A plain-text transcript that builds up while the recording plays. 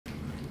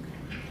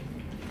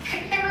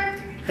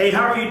Hey,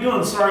 how are you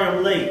doing? Sorry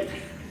I'm late.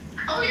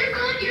 Oh, you're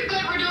good. You're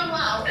good. We're doing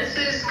well. This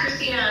is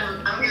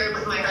Christina. I'm here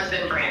with my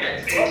husband,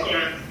 Brandon.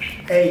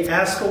 Hey,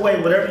 ask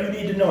away. Whatever you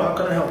need to know. How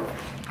can I help?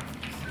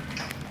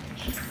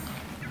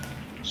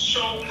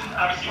 So,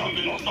 obviously,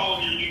 we've been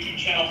following your YouTube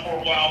channel for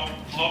a while.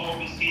 Love what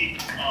we see.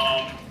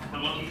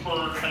 We're looking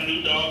for a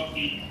new dog.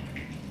 We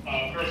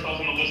put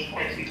ourselves on the list for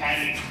quite some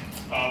time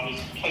and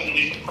was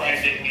pleasantly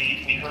surprised that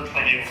we heard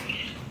from you.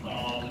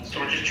 So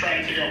we're just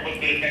trying to figure out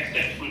what the next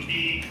steps would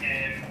be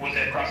and what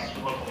that process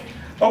would look like.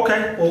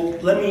 Okay, well,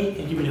 let me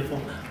give me the phone.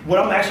 What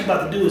I'm actually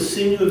about to do is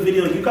send you a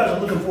video. You guys are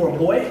looking for a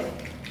boy?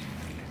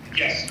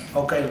 Yes.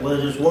 Okay, well,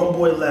 there's one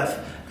boy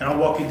left, and I'll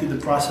walk you through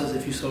the process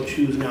if you so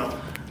choose. Now,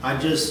 I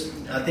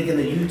think in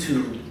the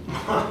YouTube,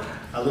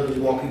 I literally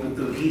walk people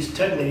through. He's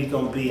technically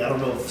going to be, I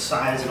don't know if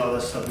size and all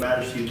that stuff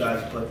matters to you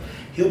guys, but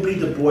he'll be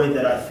the boy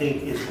that I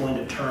think is going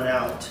to turn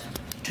out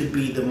to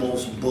be the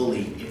most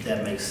bully, if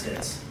that makes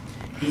sense.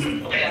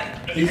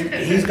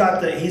 He's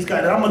got,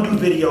 and I'm gonna do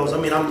videos. I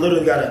mean, I'm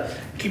literally gotta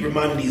keep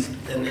reminding these,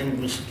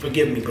 and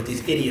forgive me, but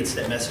these idiots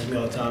that message me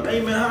all the time.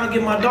 Hey man, how I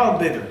get my dog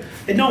bigger?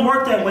 It don't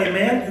work that way,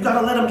 man. You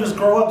gotta let him just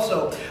grow up.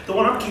 So the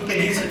one I'm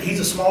keeping, he's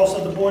the smallest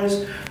of the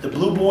boys. The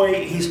blue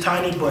boy, he's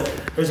tiny, but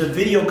there's a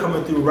video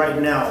coming through right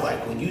now.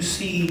 Like when you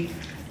see,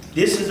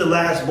 this is the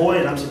last boy,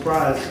 and I'm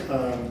surprised.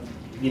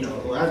 You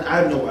know,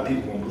 I know why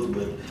people want blue,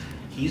 but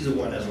he's the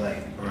one that's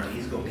like, all right,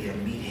 he's gonna be a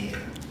meathead.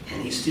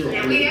 And he's still.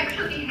 Yeah, we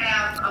actually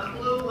have a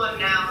blue one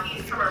now.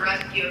 He's from a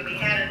rescue. We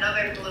had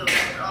another blue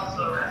that was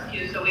also a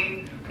rescue, so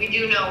we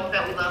do know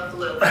that we love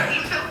blue. But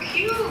he's so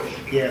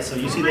cute. Yeah, so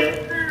you see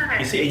that? God.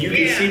 You see, and you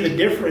can see the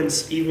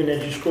difference even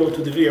as you scroll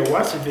through the video,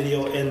 watch the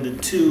video, and the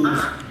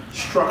two's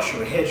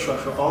structure, head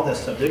structure, all that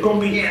stuff. They're gonna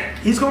be.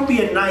 He's gonna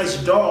be a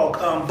nice dog,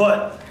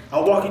 but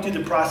I'll walk you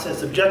through the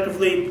process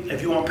objectively.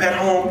 If you want pet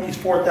home, he's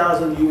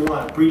 $4,000. You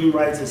want breeding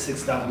rights, it's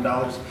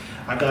 $6,000.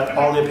 I got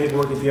all their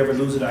paperwork. If you ever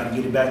lose it, I can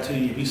get it back to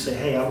you. If you say,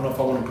 hey, I don't know if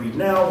I want to breed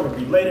now, I want to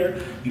breed later,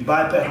 you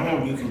buy pet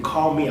home, you can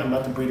call me. I'm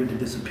not the breeder that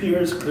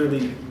disappears.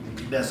 Clearly,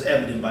 that's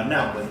evident by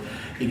now. But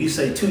if you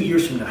say 2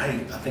 years from now,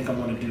 hey, I think I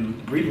want to do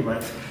breeding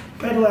rights,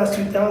 pay the last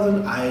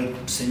 $2,000, I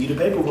send you the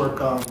paperwork,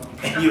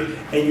 and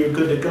you're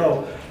good to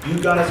go. You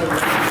guys are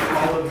doing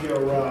all of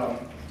your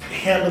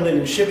handling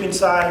and shipping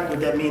side.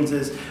 What that means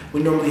is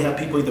we normally have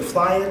people either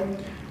fly in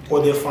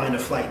or they'll find a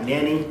flight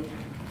nanny.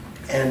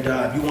 And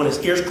if you want his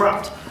ears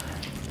cropped,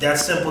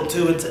 that's simple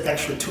too. It's an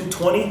extra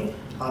 $220.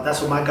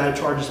 That's what my guy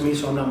charges me,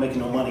 so I'm not making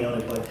no money on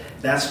it. But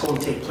that's going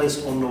to take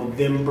place on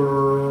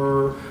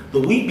the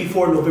week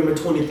before November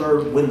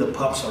 23rd, when the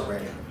pups are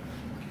ready.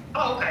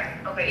 Oh, okay.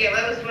 Okay, yeah,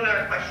 that was one of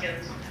our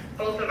questions.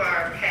 Both of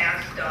our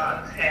past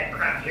dogs had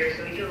crop ears,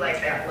 so we do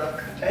like that look.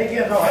 Hey,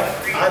 yeah, no,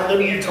 I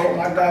literally told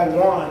my guy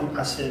Juan,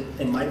 I said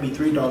it might be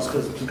 3 dogs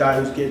because the guy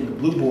who's getting the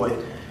blue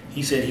boy,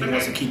 he said he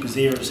wants to keep his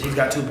ears. He's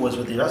got 2 boys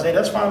with ears. I said,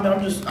 that's fine, man.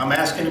 I'm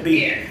asking to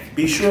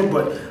be sure.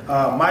 But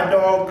my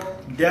dog,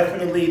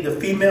 definitely the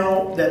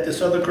female that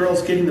this other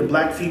girl's getting, the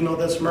black female,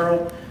 that's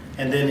Merle.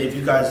 And then if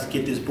you guys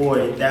get this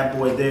boy, that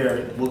boy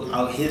there,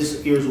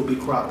 his ears will be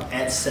cropped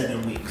at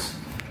 7 weeks.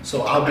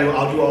 So I'll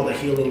do all the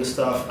healing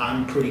stuff.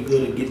 I'm pretty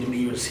good at getting them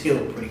ears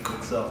healed pretty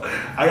quick. So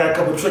I got a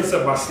couple tricks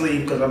up my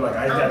sleeve because I'm like,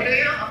 I know.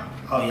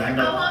 How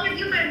long have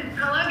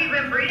you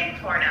been breeding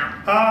for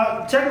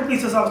now? Technically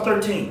since I was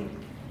 13.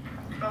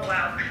 Oh,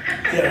 wow.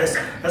 Yeah,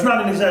 that's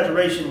not an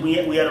exaggeration. We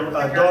had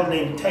a dog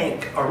named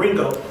Tank, or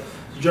Ringo,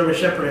 a German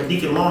Shepherd, and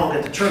Deacon Long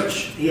at the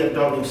church. He had a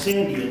dog named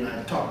Sandy, and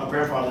I taught my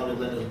grandfather to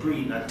let us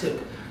breed, and I took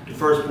the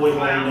first boy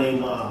home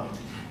named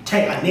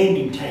Tank. I named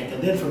him Tank,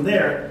 and then from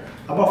there,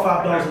 I bought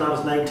 5 dogs when I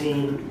was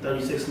 19,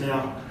 36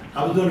 now.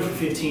 I was doing it for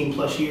 15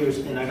 plus years,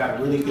 and I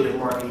got really good at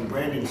marketing and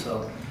branding,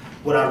 so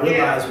what I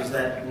realized was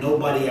that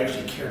nobody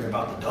actually cared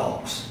about the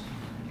dogs.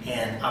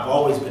 And I've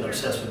always been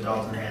obsessed with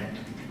dogs and had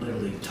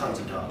literally tons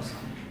of dogs.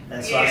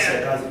 And so I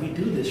said, guys, if we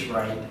do this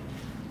right,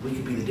 we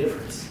could be the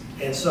difference.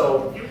 And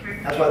so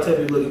that's why I tell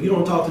people, look, if you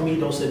don't talk to me,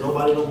 don't send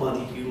nobody no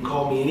money. You can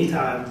call me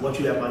anytime once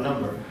you have my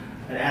number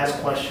and ask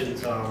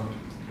questions.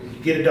 If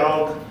you get a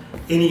dog,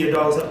 any of your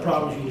dogs have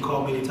problems, you can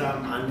call me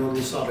anytime. I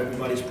normally solve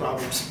everybody's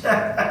problems. That's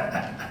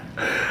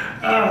the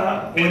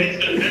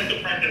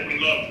part that we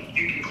love.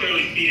 You can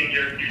clearly see in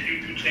your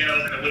YouTube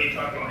channels and the way you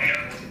talk about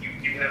animals.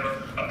 You have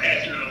a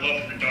passion and a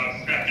love for the dogs.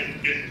 It's not just a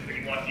business, but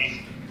you want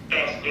these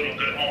dogs to go to a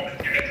good home,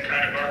 and that's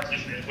kind of our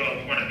position as well.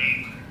 We want to be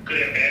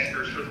good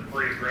ambassadors for the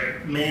breed,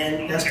 right?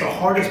 Man, that's the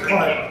hardest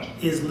part,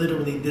 is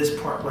literally this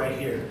part right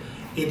here.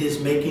 It is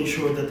making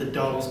sure that the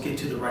dogs get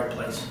to the right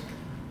place.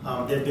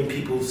 There have been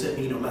people who sent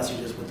me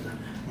messages with the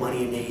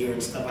money in their ear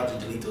and stuff. I just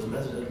delete those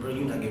messages. Bro,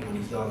 you're not getting one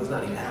of these dogs. It's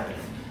not even happening.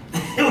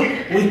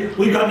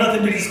 We've got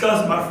nothing to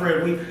discuss, my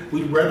friend.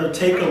 We'd rather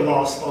take a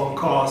loss on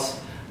cost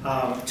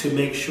to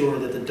make sure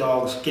that the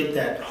dogs get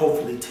that,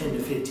 hopefully 10 to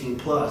 15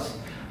 plus.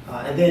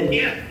 And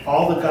then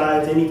all the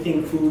guides,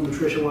 anything food,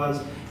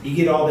 nutrition-wise, you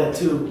get all that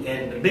too.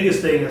 And the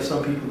biggest thing that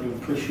some people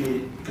have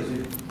appreciated, because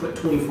we put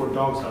 24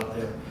 dogs out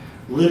there,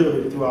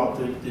 literally throughout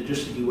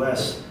just the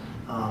U.S.,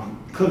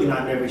 clearly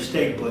not in every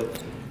state,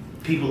 but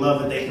people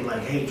love that they can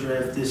like, hey,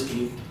 Trev, this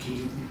can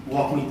you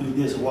walk me through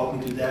this or walk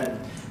me through that? And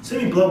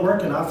send me blood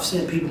work, and I've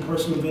sent people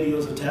personal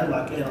videos of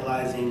Tadlock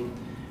analyzing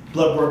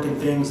blood work and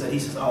things that he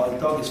says, oh,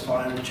 his dog is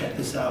fine, check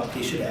this out,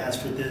 they should have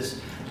asked for this.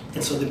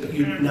 And so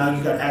now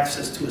you got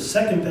access to a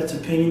second vet's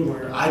opinion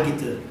where I get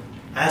to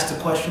ask the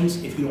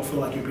questions if you don't feel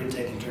like you're being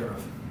taken care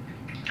of.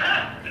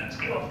 Ah, that's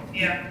cool.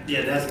 Yeah.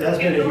 Yeah, that's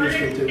been a huge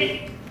thing too.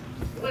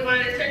 We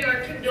wanted to send you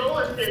our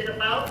condolences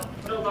about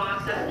the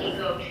loss of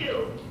Ego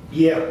too.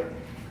 Yeah,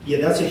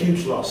 that's a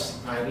huge loss.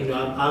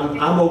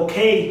 I'm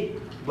okay,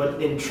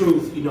 but in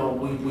truth,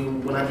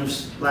 when I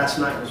just last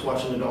night was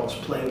watching the dogs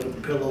play with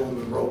the pillow and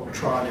the rope,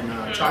 trot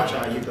and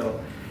cha-cha,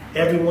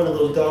 every one of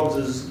those dogs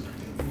is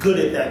good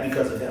at that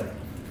because of him.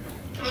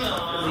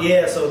 Aww.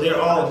 Yeah, so they're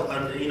all,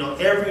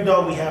 every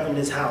dog we have in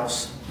this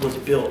house was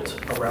built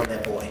around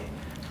that boy.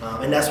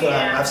 And that's what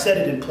I've said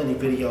it in plenty of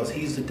videos.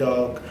 He's the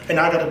dog, and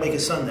I got to make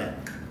his son that.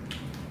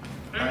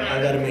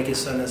 I got to make his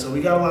son that. So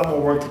we got a lot more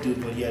work to do,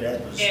 but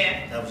that was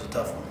a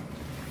tough one.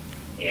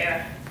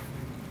 Yeah.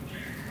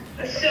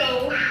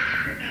 So,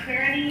 are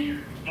there any?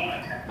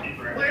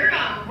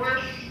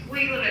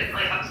 We live in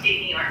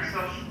upstate New York, so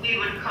if we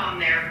would come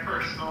there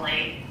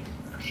personally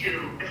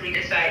if we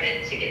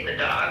decided to get the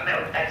dog,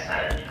 that's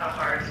not a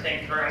hard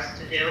thing for us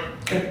to do.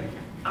 Okay.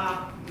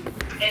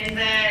 And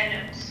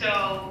then,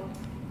 so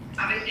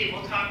obviously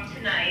we'll talk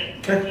tonight.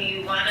 Okay. Do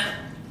you want to?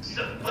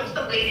 So what's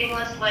the waiting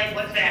list like?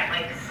 What's that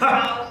like?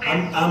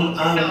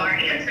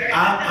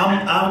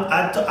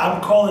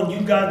 I'm calling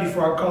you guys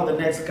before I call the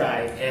next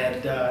guy,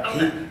 and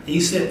he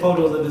sent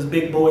photos of his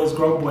big boys,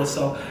 grown boys.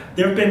 So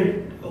there've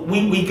been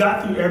we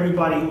got through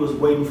everybody who was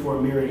waiting for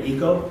a mirror and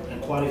Ego,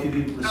 and quite a few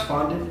people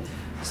responded.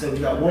 So we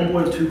got 1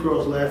 boy, 2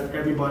 girls left.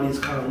 Everybody's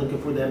kind of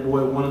looking for that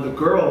boy. One of the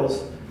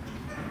girls,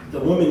 the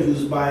woman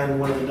who's buying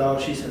one of the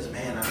dogs, she says,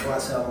 "Man, I know I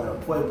said I want a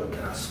boy, but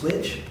can I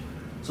switch?"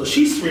 So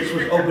she switched,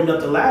 which opened up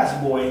the last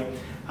boy,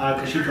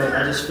 because she goes,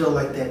 "I just feel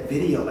like that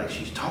video, like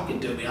she's talking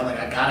to me." I'm like,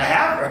 I gotta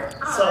have her.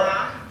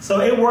 So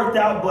it worked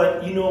out,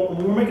 but when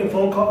we're making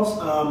phone calls,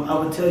 I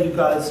would tell you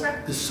guys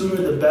the sooner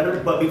the better.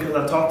 But because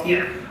I talked to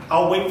you,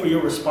 I'll wait for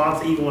your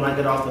response even when I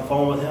get off the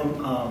phone with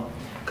him.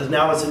 Because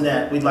now it's in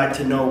that we'd like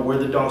to know where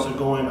the dogs are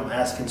going. I'm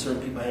asking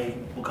certain people, hey,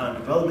 what kind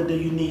of development do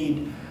you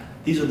need?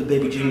 These are the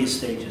baby genius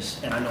stages,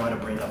 and I know how to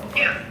bring up a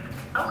Yeah.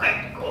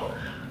 Okay, cool.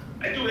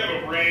 I do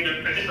have a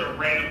random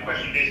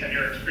question based on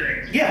your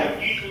experience. Yeah.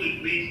 What usually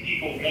leads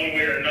people one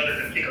way or another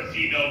to pick a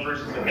female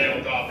versus a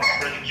male dog,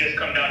 or does it just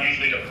come down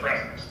usually to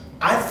preference?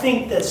 I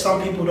think that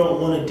some people don't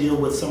want to deal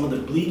with some of the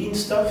bleeding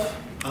stuff.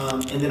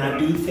 And then I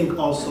do think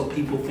also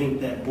people think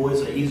that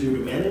boys are easier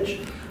to manage.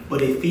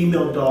 But a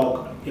female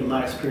dog, in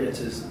my experience,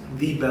 is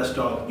the best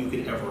dog you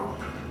could ever own.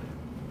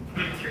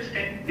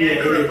 Interesting. Yeah,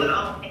 I grew up with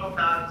all male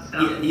dogs. So.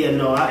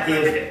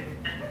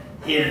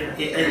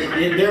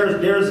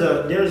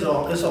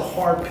 It's a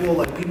hard pill.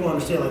 Like people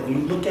understand. Like when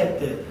you look at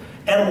the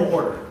animal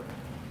order,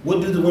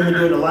 what do the women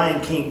do in the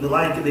Lion King? The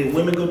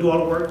women go do all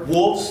the work.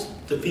 Wolves,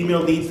 the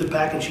female leads the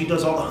pack and she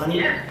does all the hunting.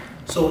 Yeah.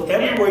 So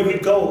everywhere you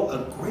go,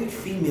 a great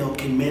female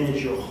can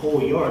manage your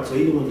whole yard. So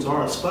even when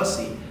Zara's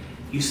fussy,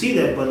 you see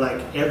that, but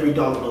like every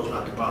dog knows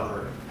not to bother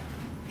her.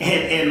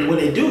 And when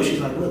they do, she's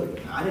like, look,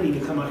 I didn't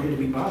even come out here to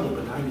be bothered,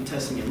 but now you're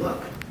testing your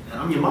luck. And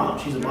I'm your mom.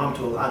 She's a mom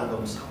to a lot of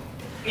them. So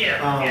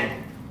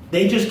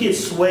they just get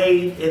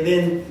swayed, and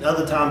then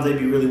other times they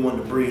be really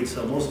wanting to breed.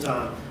 So most of the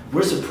time,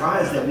 we're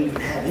surprised that we even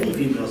have any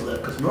females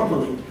left, because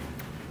normally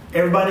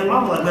everybody in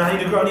mom like, man, I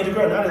need a girl,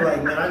 Now they're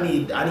like, man, I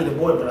need a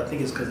boy, but I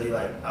think it's because they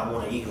like, I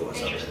want an Ego or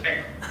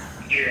something.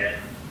 Yeah.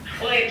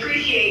 Well, I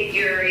appreciate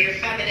your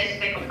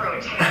feministic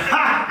approach.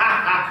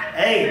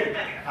 Hey,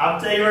 I'll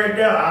tell you right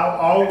now, I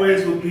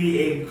always will be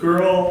a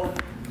girl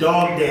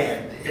dog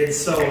dad. And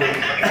so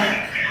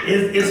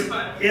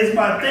it's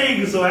my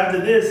thing. So after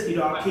this,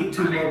 I'll keep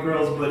 2 more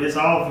girls, but it's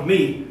all for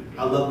me.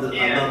 I love the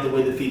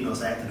way the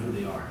females act and who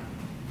they are.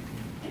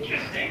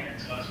 Interesting.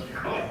 That's awesome.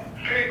 Cool.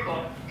 Very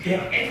cool.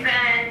 Yeah. And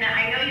then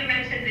I know you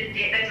mentioned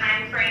the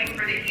time frame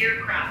for the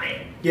ear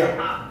cropping.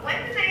 Yeah. When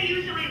do they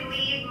usually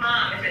leave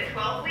mom? Is it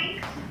 12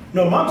 weeks?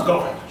 No, mom's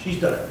gone. She's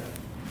done.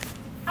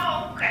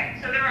 Oh, okay.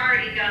 So they're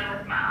already done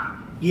with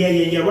mom.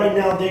 Yeah. Right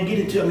now they're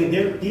getting to.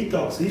 These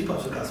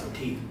pups have got some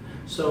teeth.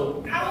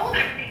 So how old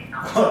are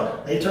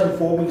they? They turn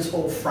 4 weeks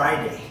old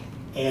Friday,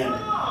 and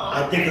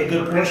I think a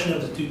good portion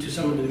of it is due to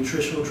some of the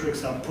nutritional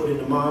tricks I've put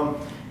into mom.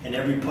 And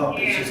every pup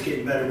is just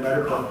getting better and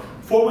better. But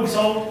 4 weeks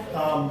old,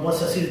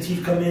 once I see the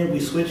teeth come in, we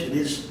switch. And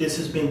this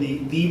has been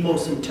the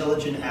most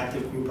intelligent,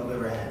 active group I've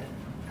ever had.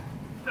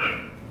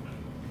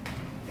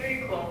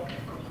 Very cool.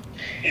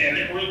 And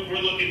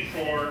we're looking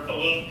for a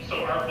little.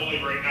 So our bully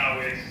right now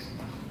is,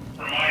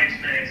 from my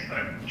experience,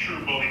 a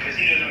true bully because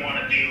he doesn't want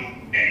to do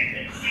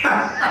anything. He's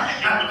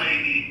super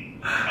lazy.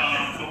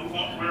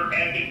 But we're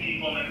active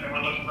people, and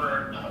we're looking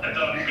for a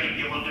dog who's going to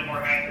be a little bit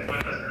more active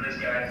with us than this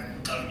guy.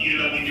 Even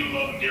though we do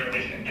love him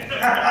dearly.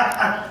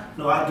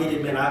 No, I get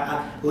it, man.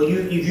 Well,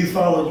 if you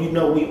follow, we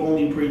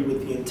only breed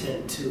with the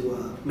intent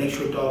to make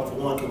sure a dog, for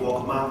one, can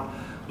walk him out.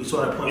 We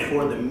saw that point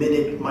forward. The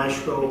minute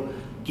Maestro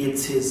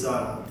gets his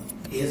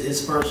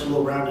his first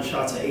little round of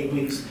shots at 8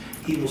 weeks,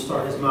 he will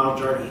start his mile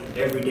journey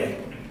every day.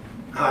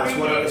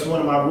 It's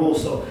one of my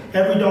rules. So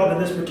every dog in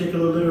this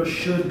particular litter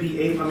should be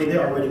able, I mean,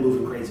 they're already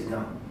moving crazy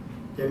now.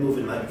 They're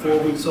moving like 4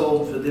 weeks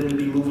old. For them to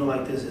be moving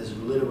like this is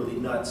literally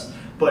nuts.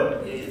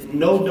 But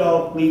no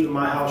dog leaving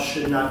my house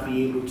should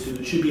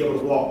be able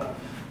to walk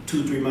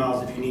 2-3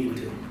 miles if you need him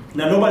to.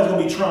 Now, nobody's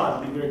going to be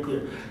Tron, to be very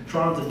clear.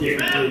 Tron's a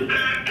different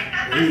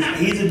breed.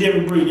 He's a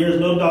different breed. There's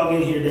no dog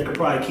in here that could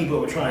probably keep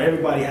up with Tron.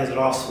 Everybody has an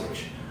off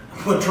switch.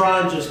 But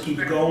Tron just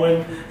keeps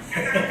going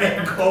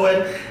and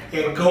going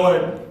and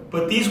going.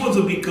 But these ones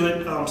will be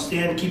good.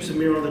 Stan keeps a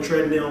mirror on the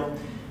treadmill.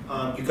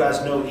 You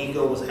guys know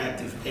Ego was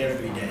active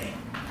every day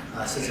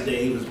since the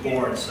day he was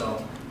born.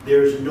 So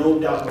there's no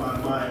doubt in my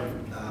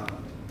mind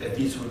that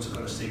these ones are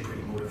going to stay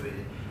pretty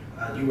motivated.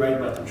 You're right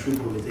about the true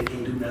bullies. They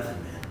can't do nothing,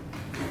 man.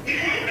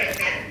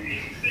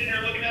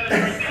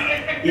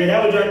 Yeah,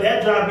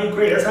 that drive me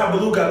crazy. That's how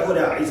Baloo got put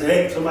out. He said,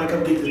 hey, somebody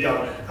come get this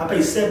dog. I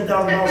paid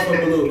 $7,000 for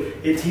Baloo.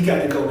 He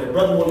got to go. That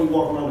brother won't even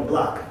walk around the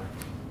block.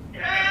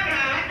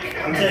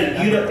 I'm telling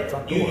you,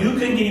 you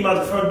couldn't get him out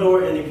the front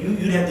door, and if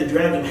you'd have to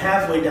drag him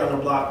halfway down the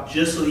block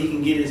just so he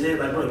can get his head.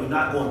 Like, bro, you're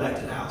not going back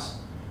to the house.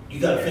 You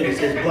got to finish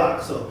his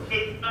block. So,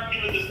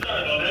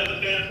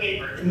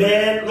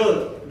 man,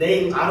 look,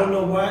 I don't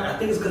know why. I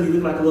think it's because he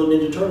looked like a little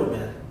Ninja Turtle,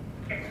 man.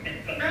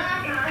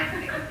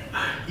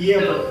 Yeah,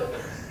 so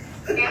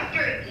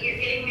after you're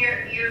getting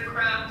your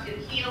crop to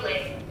heal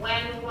it,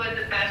 when would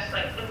the best,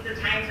 like, what's the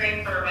time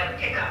frame for like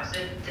pickups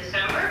in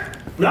December?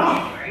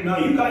 No,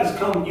 you guys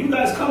come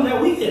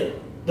that weekend.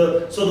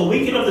 So the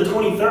weekend of the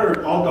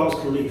 23rd, all dogs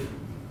can leave.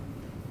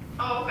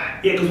 Oh, okay.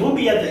 Yeah, because we'll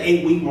be at the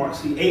 8-week mark.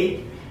 See,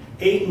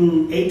 8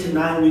 to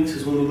 9 weeks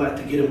is when we like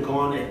to get them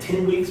gone. At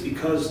 10 weeks,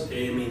 because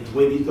I mean the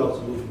way these dogs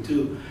are moving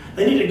too,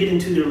 they need to get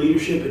into their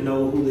leadership and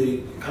know who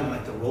they kind of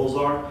like the roles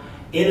are.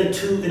 In a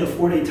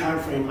 4-day time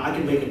frame, I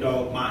can make a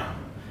dog mine,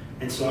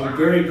 and so I'm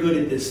very good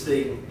at this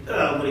thing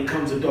when it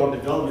comes to dog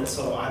development.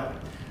 So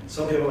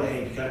some people are like,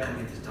 hey, you gotta come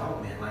get this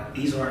dog, man. Like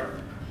these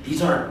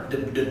aren't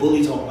the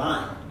bullies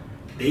online.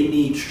 They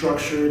need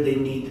structure. They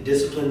need the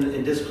discipline,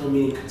 and discipline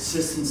meaning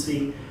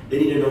consistency. They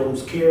need to know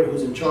who's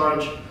who's in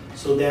charge,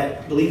 so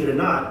that, believe it or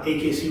not,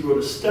 AKC wrote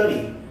a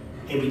study,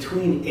 and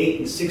between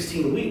 8 and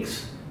 16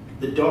 weeks,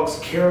 the dog's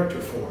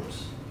character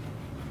forms.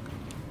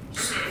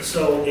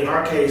 So in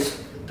our case,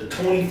 the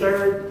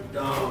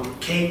 23rd,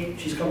 Kate,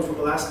 she's coming from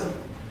Alaska.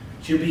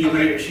 She'll be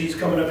here. She's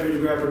coming up here to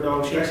grab her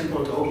dog. She actually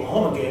going to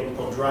Oklahoma game. We're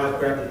going to drive,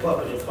 grab the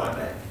pup, and then fly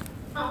back.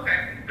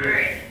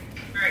 Okay.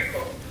 All right,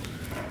 cool.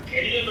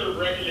 Any other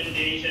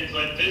recommendations?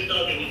 Like this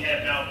dog that we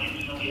have now,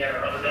 even though we have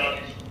our other dog,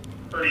 is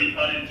pretty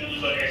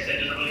unenthused. Like I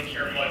said, doesn't really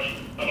care much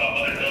about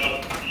other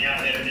dogs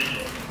beyond that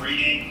initial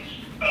breeding.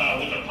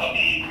 With a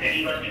puppy,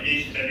 any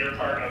recommendations on your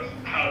part of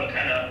how to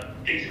kind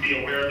of things to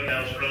be aware of in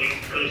those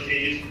early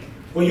stages?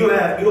 Well, you'll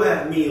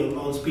have me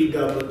on speed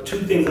dial, but 2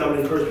 things I would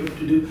encourage people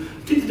to do.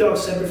 Keep the dog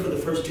separate for the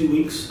first 2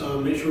 weeks.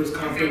 Make sure it's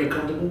confident and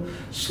comfortable.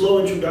 Slow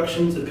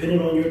introductions, depending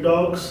on your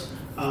dogs.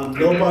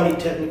 Nobody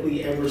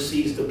technically ever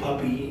sees the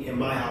puppy in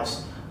my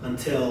house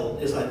until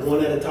it's like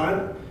one at a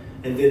time.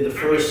 And then the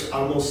first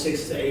almost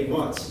 6 to 8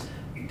 months,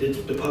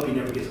 the puppy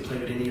never gets to play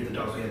with any of the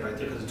dogs we have back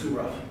there because it's too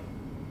rough.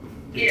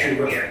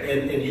 Too rough.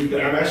 And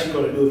I'm actually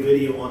going to do a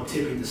video on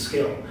tipping the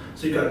scale.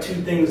 So you've got 2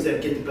 things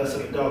that get the best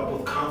of a dog,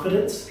 both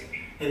confidence,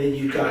 and then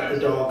you've got the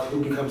dog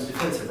who becomes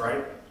defensive,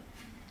 right?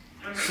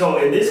 So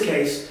in this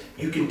case,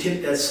 you can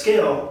tip that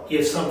scale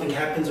if something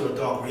happens or a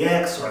dog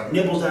reacts or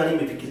nibbles at him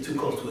if he gets too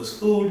close to his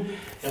food.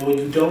 And what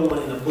you don't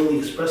want in a bully,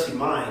 especially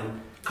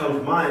mine, come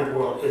to mind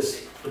world,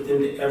 is for them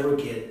to ever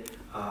get,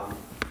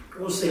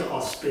 we'll say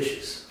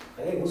auspicious.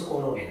 Like, hey, what's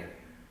going on here?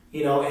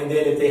 You know, and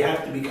then if they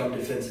have to become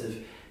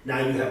defensive,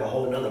 now you have a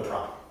whole nother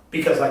problem.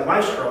 Because like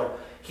Maestro,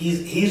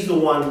 he's the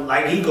one,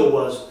 like Ego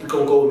was,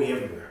 gonna go with me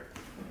everywhere.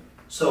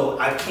 So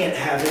I can't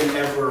have him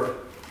ever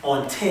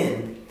on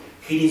 10.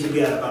 He needs to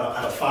be at about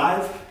out of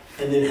 5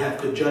 and then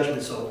have good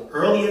judgment. So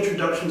early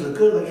introductions are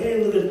good, like,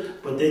 hey, look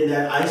at, but then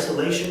that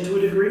isolation to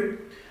a degree,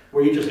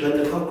 where you just let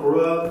the pup grow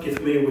up, get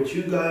familiar with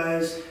you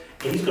guys,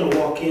 and he's gonna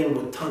walk in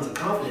with tons of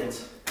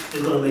confidence.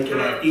 It's gonna make your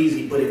life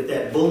easy. But if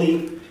that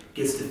bully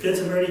gets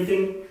defensive or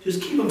anything,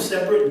 just keep them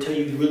separate until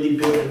you really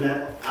build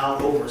them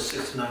out over a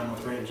 6 to 9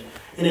 month range.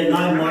 And at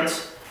 9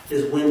 months,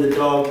 is when the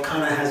dog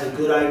kind of has a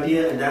good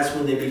idea, and that's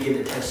when they begin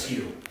to test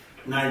you.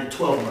 9 to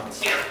 12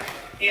 months.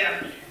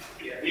 Yeah.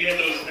 We had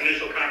those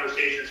initial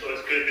conversations, so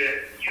it's good that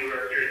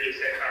you're here to give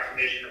that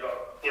confirmation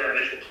about what our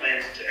initial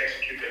plans to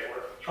execute that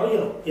work.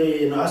 Oh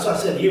yeah. No, that's what I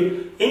said.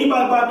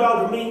 Anybody buy a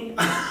dog from me,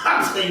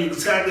 I'll tell you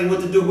exactly what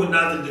to do, what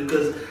not to do,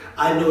 because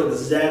I know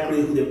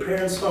exactly who their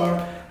parents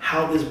are,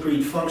 how this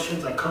breed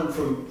functions. I come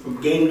from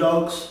game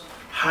dogs,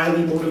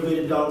 highly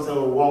motivated dogs that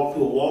will walk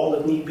through a wall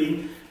if need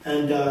be,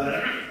 and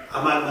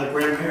my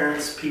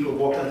grandparents, people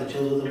walked out the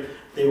gym with them.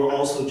 They were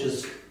also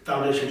just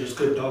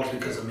good dogs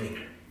because of me.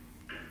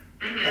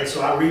 And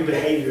so I read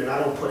behavior, and I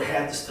don't put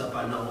half the stuff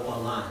I know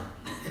online.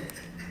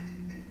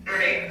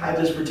 I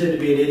just pretend to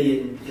be an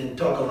idiot and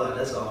talk a lot,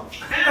 that's all.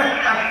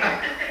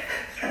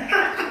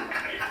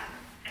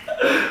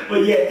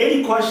 But yeah,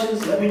 any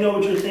questions, let me know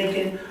what you're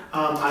thinking.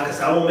 I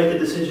guess I won't make a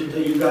decision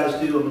until you guys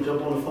do. I'm going to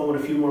jump on the phone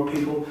with a few more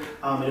people.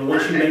 And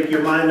once you make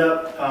your mind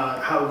up,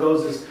 how it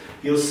goes is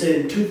you'll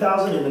send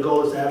 $2,000, and the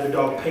goal is to have the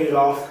dog paid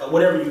off,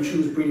 whatever you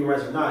choose, breeding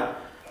rights or not,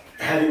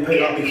 have him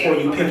paid off before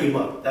you pick him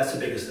up. That's the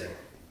biggest thing.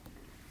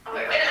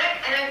 Okay,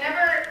 and I've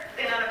never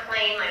been on a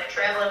plane, like,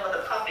 traveling with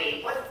a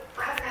puppy.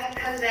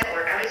 How does that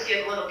work? Obviously, you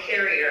have a little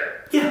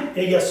carrier.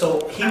 Yeah.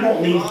 So he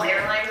won't leave. All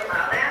airlines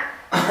allow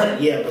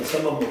that? Yeah, but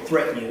some of them will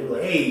threaten you.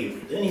 Like, hey,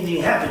 if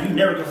anything happens, you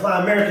never can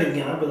fly America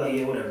again. I'll be like,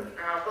 yeah, whatever.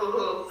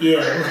 Boo-hoo.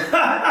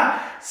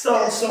 Yeah.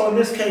 so in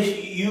this case,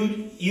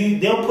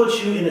 they'll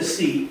put you in a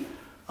seat,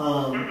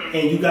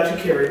 and you got your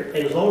carrier,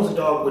 and as long as the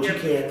dog, which you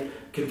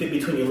can fit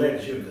between your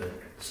legs, you're good.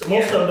 So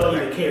most of them don't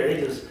even care.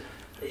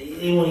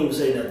 They won't even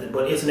say nothing.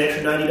 But it's an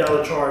extra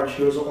 $90 charge.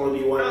 Yours will only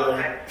be one way.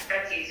 Okay,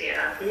 that's easy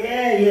enough. Yeah.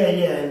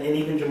 And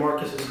even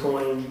Jamarcus is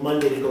going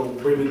Monday to go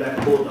bring me back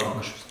a bulldog.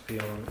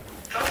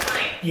 Oh,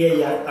 funny.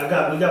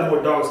 Yeah. We got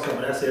more dogs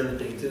coming. That's the other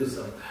thing too.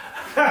 So. Oh,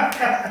 that's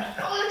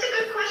a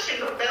good question.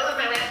 But that was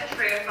my last question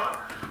for your phone.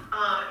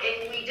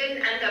 If we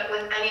didn't end up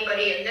with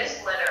anybody in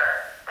this litter,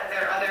 are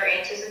there other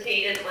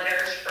anticipated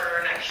litters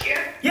for next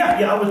year?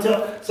 Yeah. I would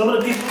tell some of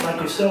the people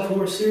like yourself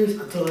who are serious.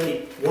 I tell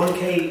hey,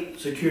 1K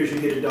secures you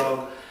get a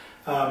dog.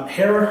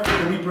 Hera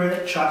will be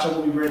bred. Cha-Cha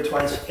will be bred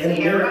twice. And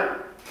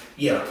Hera?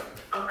 Yeah.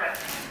 Okay.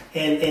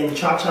 And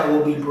Cha-Cha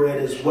will be bred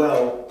as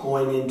well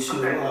going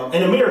into and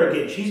Amira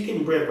again. She's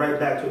getting bred right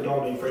back to a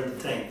dog named Frank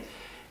the Tank.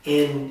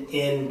 And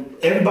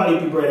everybody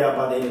will be bred out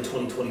by the end of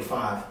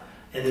 2025.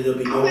 And then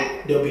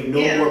there'll be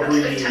no more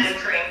breedings. Time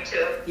frame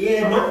too.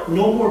 Yeah,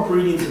 no more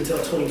breedings until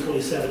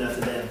 2027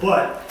 after that.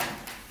 But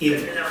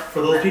if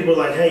for those people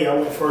like, hey, I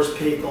want first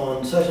pick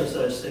on such and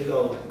such, they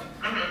go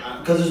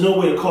because there's no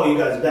way to call you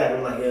guys back.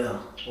 I'm like, yeah,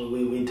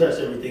 we touched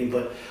everything,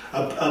 but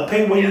a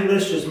pay waiting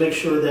list. Just make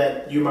sure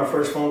that you're my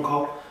first phone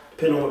call.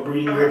 Depending on what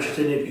breeding you're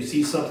interested in, if you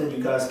see something,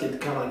 you guys get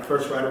kind of like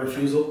first right of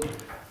refusal.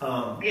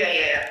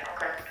 Okay.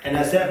 And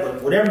that's that.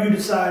 But whatever you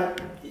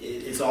decide,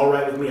 it's all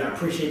right with me. I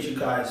appreciate you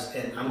guys,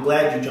 and I'm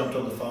glad you jumped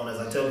on the phone. As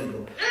I tell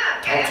people,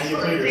 talk to your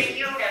breeders. Thank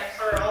you again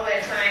for all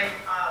that time.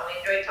 We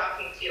enjoyed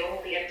talking to you.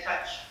 We'll be in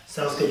touch.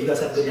 Sounds good. You guys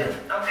have a good night.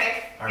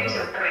 Okay. All right.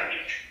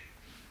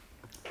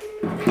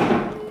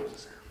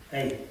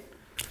 Hey,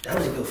 that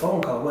was a good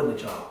phone call, wasn't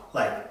it, y'all?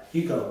 Like,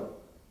 you go,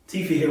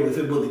 Tifa here with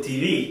FBTV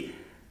TV.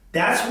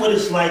 That's what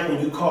it's like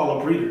when you call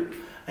a breeder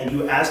and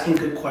you're asking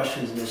good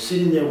questions and they're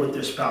sitting there with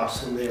their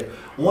spouse and they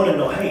want to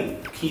know, hey,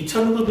 can you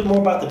tell me a little bit more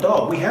about the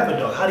dog? We have a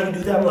dog. How do you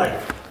do that? I'm like,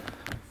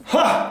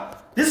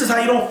 this is how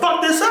you don't fuck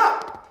this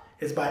up.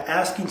 It's by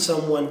asking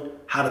someone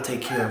how to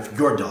take care of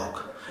your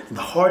dog. And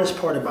the hardest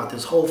part about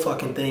this whole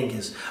fucking thing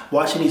is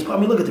watching these,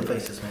 look at their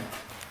faces, man.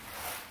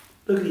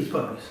 Look at these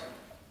puppies.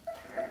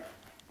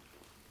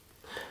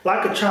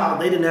 Like a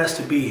child, they didn't ask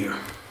to be here.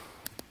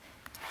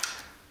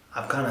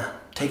 I've kind of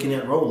taken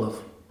that role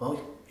of, well,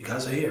 you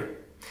guys are here.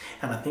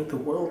 And I think the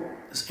world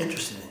is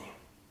interested in you.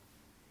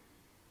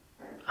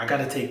 I got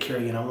to take care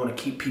of you, and I want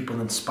to keep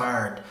people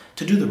inspired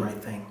to do the right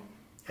thing.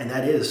 And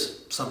that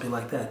is something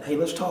like that. Hey,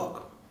 let's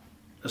talk.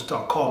 Let's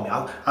talk. Call me.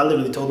 I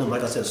literally told them,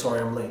 like I said,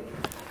 sorry I'm late.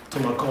 I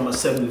told them I'd call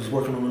myself. We was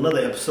working on another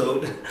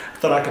episode. I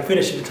thought I could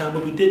finish at the time,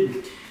 but we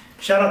didn't.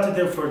 Shout out to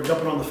them for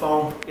jumping on the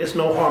phone. It's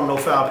no harm, no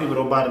foul. People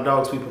don't buy the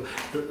dogs.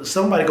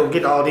 Somebody go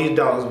get all these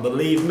dogs.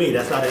 Believe me,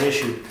 that's not an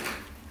issue.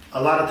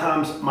 A lot of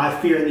times, my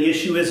fear and the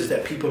issue is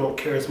that people don't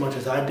care as much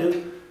as I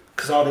do,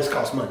 because all this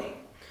costs money.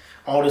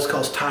 All this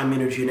costs time,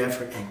 energy, and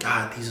effort. And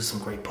God, these are some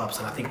great pups,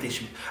 and I think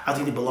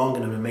they belong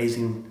in an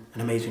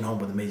amazing home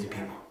with amazing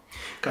people.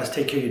 Guys,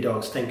 take care of your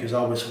dogs. Thank you as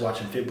always for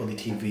watching FBTV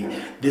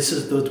TV. This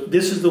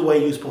is the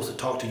way you're supposed to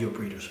talk to your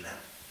breeders, man.